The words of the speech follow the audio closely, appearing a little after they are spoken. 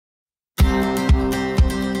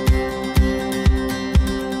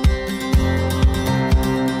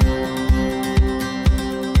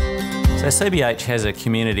CBH has a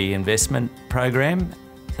community investment program.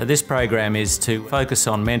 So this program is to focus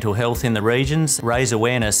on mental health in the regions, raise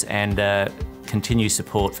awareness and continue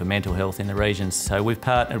support for mental health in the regions. So we've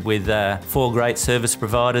partnered with 4 great service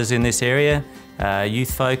providers in this area,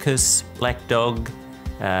 Youth Focus, Black Dog,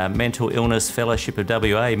 Mental Illness Fellowship of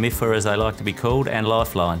WA, MIFA as they like to be called, and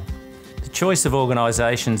Lifeline. The choice of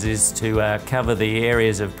organisations is to cover the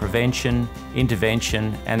areas of prevention,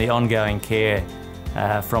 intervention and the ongoing care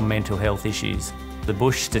from mental health issues. The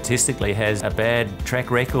bush statistically has a bad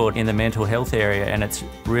track record in the mental health area, and it's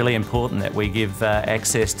really important that we give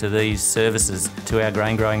access to these services to our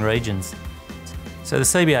grain growing regions. So the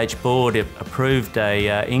CBH board approved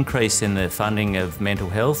an increase in the funding of mental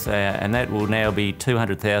health and that will now be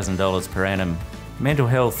 $200,000 per annum. Mental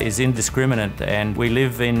health is indiscriminate and we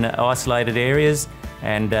live in isolated areas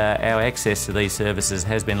and our access to these services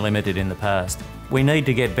has been limited in the past. We need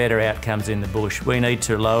to get better outcomes in the bush. We need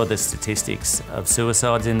to lower the statistics of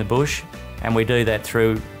suicides in the bush, and we do that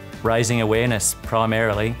through raising awareness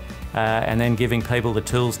primarily and then giving people the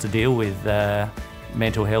tools to deal with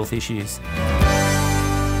mental health issues.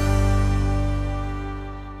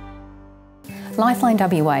 Lifeline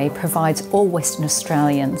WA provides all Western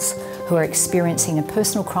Australians who are experiencing a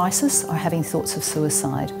personal crisis or having thoughts of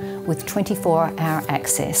suicide with 24-hour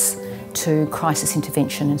access to crisis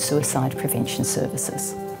intervention and suicide prevention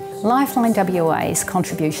services. Lifeline WA's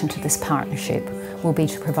contribution to this partnership will be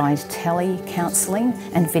to provide tele-counselling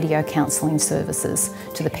and video counselling services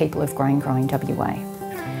to the people of grain growing WA.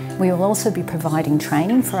 We will also be providing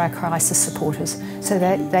training for our crisis supporters so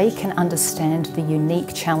that they can understand the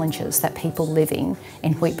unique challenges that people living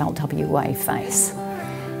in Wheatbelt WA face.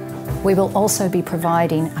 We will also be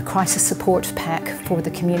providing a crisis support pack for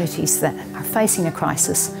the communities that are facing a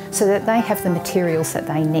crisis so that they have the materials that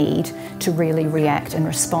they need to really react and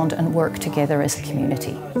respond and work together as a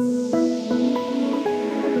community.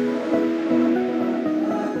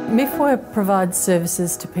 MIFWA provides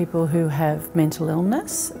services to people who have mental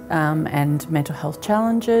illness and mental health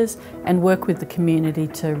challenges and work with the community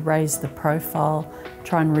to raise the profile,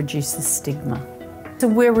 try and reduce the stigma. So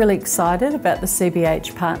we're really excited about the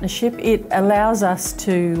CBH partnership. It allows us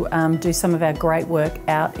to do some of our great work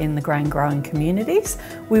out in the grain growing communities.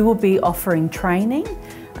 We will be offering training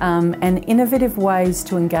and innovative ways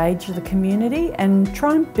to engage the community and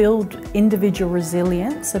try and build individual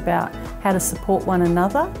resilience about how to support one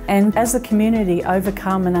another and as a community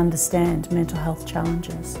overcome and understand mental health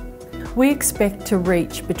challenges. We expect to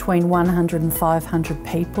reach between 100 and 500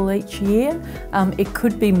 people each year. It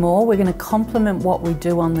could be more. We're going to complement what we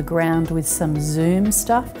do on the ground with some Zoom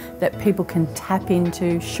stuff that people can tap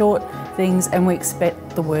into, short things, and we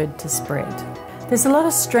expect the word to spread. There's a lot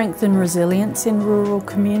of strength and resilience in rural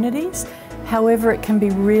communities. However, it can be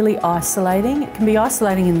really isolating. It can be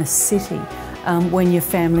isolating in the city when your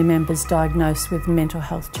family member's diagnosed with mental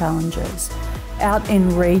health challenges. Out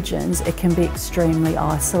in regions, it can be extremely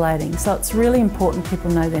isolating. So it's really important people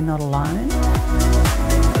know they're not alone.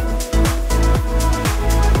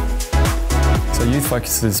 So Youth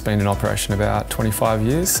Focus has been in operation about 25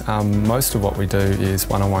 years. Most of what we do is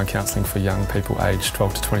one-on-one counselling for young people aged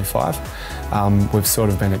 12 to 25. We've sort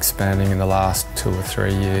of been expanding in the last 2 or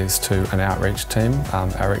 3 years to an outreach team,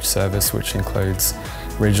 outreach service which includes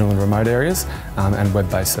regional and remote areas and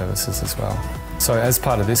web-based services as well. So as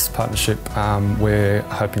part of this partnership, we're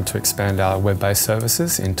hoping to expand our web-based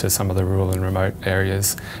services into some of the rural and remote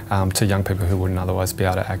areas to young people who wouldn't otherwise be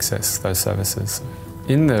able to access those services.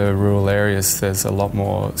 In the rural areas, there's a lot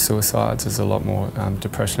more suicides, there's a lot more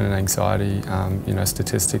depression and anxiety,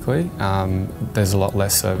 statistically. There's a lot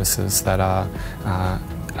less services that are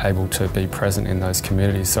able to be present in those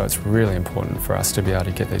communities, so it's really important for us to be able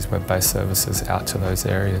to get these web-based services out to those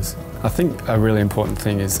areas. I think a really important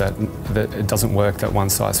thing is that it doesn't work that one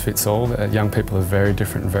size fits all. Young people are very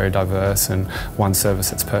different and very diverse, and one service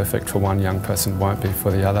that's perfect for one young person won't be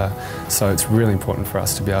for the other. So it's really important for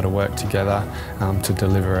us to be able to work together to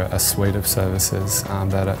deliver a suite of services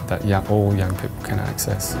that all young people can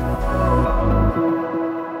access.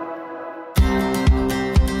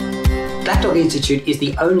 Black Dog Institute is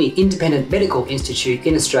the only independent medical institute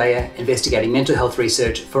in Australia investigating mental health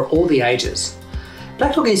research for all the ages.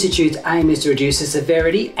 Black Dog Institute's aim is to reduce the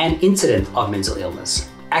severity and incidence of mental illness,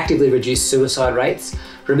 actively reduce suicide rates,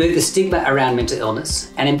 remove the stigma around mental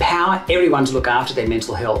illness, and empower everyone to look after their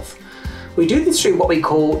mental health. We do this through what we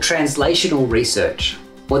call translational research.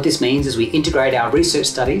 What this means is we integrate our research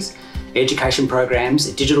studies, education programs,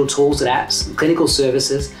 digital tools and apps, clinical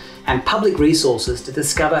services, and public resources to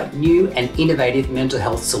discover new and innovative mental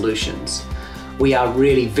health solutions. We are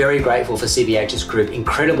really very grateful for CBH's group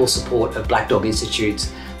incredible support of Black Dog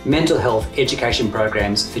Institute's mental health education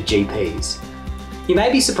programs for GPs. You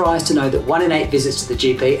may be surprised to know that 1 in 8 visits to the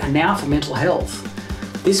GP are now for mental health.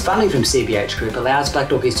 This funding from CBH Group allows Black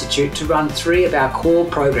Dog Institute to run 3 of our core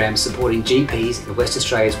programs supporting GPs in West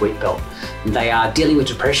Australia's wheat belt. And they are Dealing with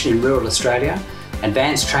Depression in Rural Australia,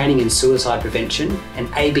 Advanced Training in Suicide Prevention, and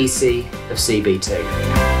ABC of CBT.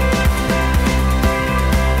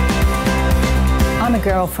 I'm a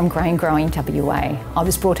girl from grain growing WA. I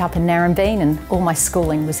was brought up in Narrabeen and all my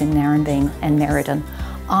schooling was in Narrabeen and Merredin.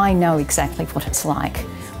 I know exactly what it's like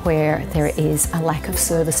where there is a lack of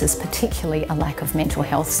services, particularly a lack of mental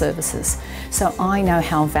health services. So I know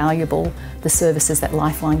how valuable the services that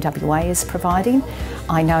Lifeline WA is providing.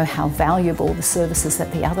 I know how valuable the services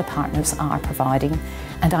that the other partners are providing,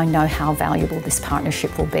 and I know how valuable this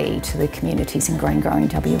partnership will be to the communities in grain growing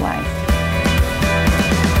WA.